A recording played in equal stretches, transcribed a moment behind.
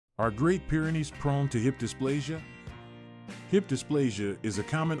Are Great Pyrenees prone to hip dysplasia? Hip dysplasia is a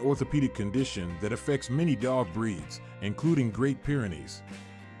common orthopedic condition that affects many dog breeds, including Great Pyrenees.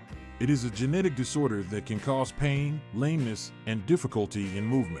 It is a genetic disorder that can cause pain, lameness, and difficulty in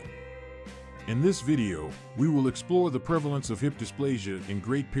movement. In this video, we will explore the prevalence of hip dysplasia in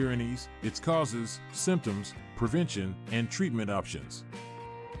Great Pyrenees, its causes, symptoms, prevention, and treatment options.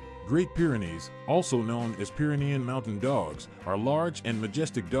 Great Pyrenees, also known as Pyrenean Mountain Dogs, are large and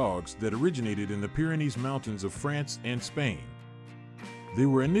majestic dogs that originated in the Pyrenees Mountains of France and Spain. They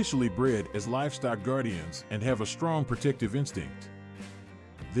were initially bred as livestock guardians and have a strong protective instinct.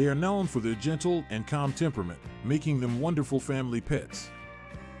 They are known for their gentle and calm temperament, making them wonderful family pets.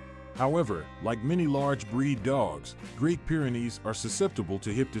 However, like many large breed dogs, Great Pyrenees are susceptible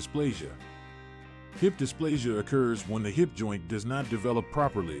to hip dysplasia. Hip dysplasia occurs when the hip joint does not develop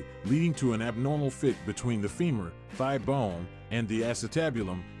properly, leading to an abnormal fit between the femur, thigh bone, and the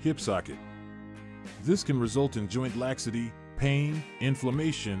acetabulum, hip socket. This can result in joint laxity, pain,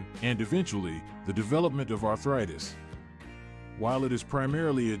 inflammation, and eventually, the development of arthritis. While it is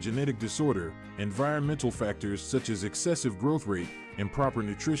primarily a genetic disorder, environmental factors such as excessive growth rate, improper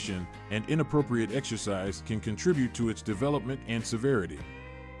nutrition, and inappropriate exercise can contribute to its development and severity.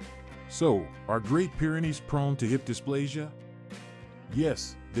 So, are Great Pyrenees prone to hip dysplasia?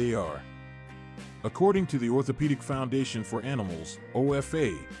 Yes, they are. According to the Orthopedic Foundation for Animals,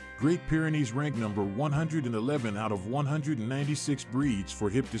 OFA, Great Pyrenees rank number 111 out of 196 breeds for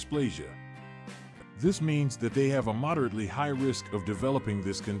hip dysplasia. This means that they have a moderately high risk of developing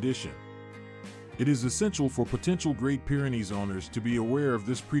this condition. It is essential for potential Great Pyrenees owners to be aware of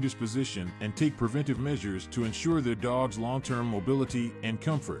this predisposition and take preventive measures to ensure their dog's long-term mobility and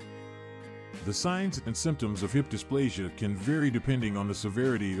comfort. The signs and symptoms of hip dysplasia can vary depending on the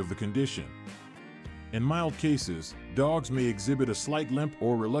severity of the condition. In mild cases, dogs may exhibit a slight limp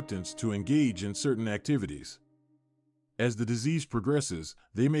or reluctance to engage in certain activities. As the disease progresses,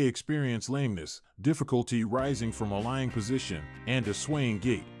 they may experience lameness, difficulty rising from a lying position, and a swaying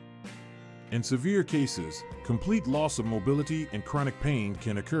gait. In severe cases, complete loss of mobility and chronic pain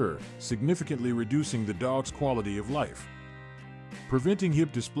can occur, significantly reducing the dog's quality of life. Preventing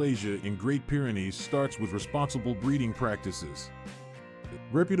hip dysplasia in Great Pyrenees starts with responsible breeding practices.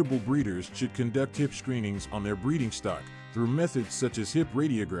 Reputable breeders should conduct hip screenings on their breeding stock through methods such as hip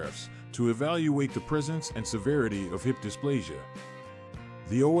radiographs to evaluate the presence and severity of hip dysplasia.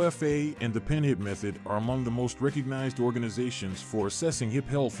 The OFA and the PenHip method are among the most recognized organizations for assessing hip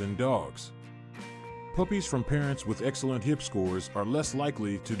health in dogs. Puppies from parents with excellent hip scores are less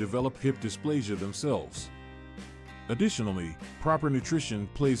likely to develop hip dysplasia themselves. Additionally, proper nutrition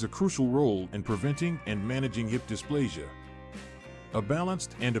plays a crucial role in preventing and managing hip dysplasia. A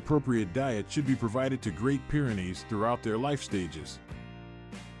balanced and appropriate diet should be provided to Great Pyrenees throughout their life stages.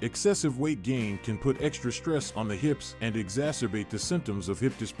 Excessive weight gain can put extra stress on the hips and exacerbate the symptoms of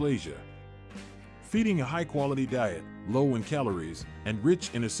hip dysplasia. Feeding a high-quality diet, low in calories, and rich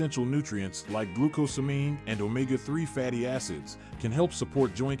in essential nutrients like glucosamine and omega-3 fatty acids can help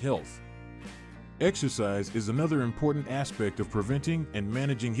support joint health. Exercise is another important aspect of preventing and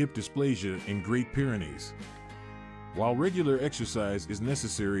managing hip dysplasia in Great Pyrenees. While regular exercise is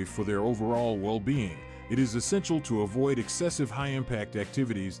necessary for their overall well-being, it is essential to avoid excessive high-impact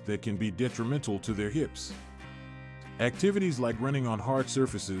activities that can be detrimental to their hips. Activities like running on hard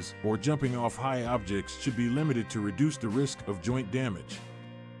surfaces or jumping off high objects should be limited to reduce the risk of joint damage.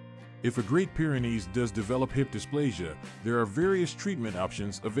 If a Great Pyrenees does develop hip dysplasia, there are various treatment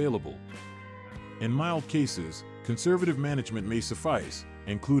options available. In mild cases, conservative management may suffice,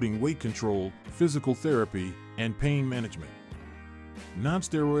 including weight control, physical therapy, and pain management.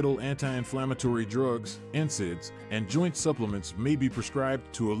 Non-steroidal anti-inflammatory drugs, NSAIDs, and joint supplements may be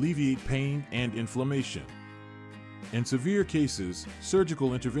prescribed to alleviate pain and inflammation. In severe cases,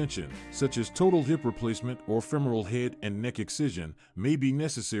 surgical intervention, such as total hip replacement or femoral head and neck excision, may be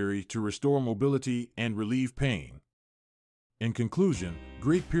necessary to restore mobility and relieve pain. In conclusion,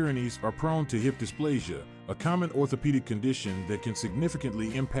 Great Pyrenees are prone to hip dysplasia, a common orthopedic condition that can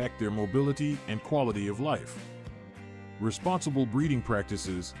significantly impact their mobility and quality of life. Responsible breeding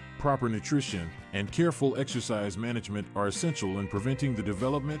practices, proper nutrition, and careful exercise management are essential in preventing the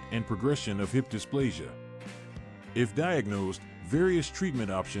development and progression of hip dysplasia. If diagnosed, various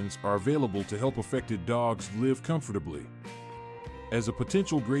treatment options are available to help affected dogs live comfortably. As a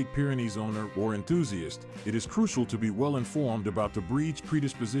potential Great Pyrenees owner or enthusiast, it is crucial to be well informed about the breed's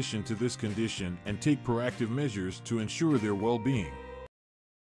predisposition to this condition and take proactive measures to ensure their well-being.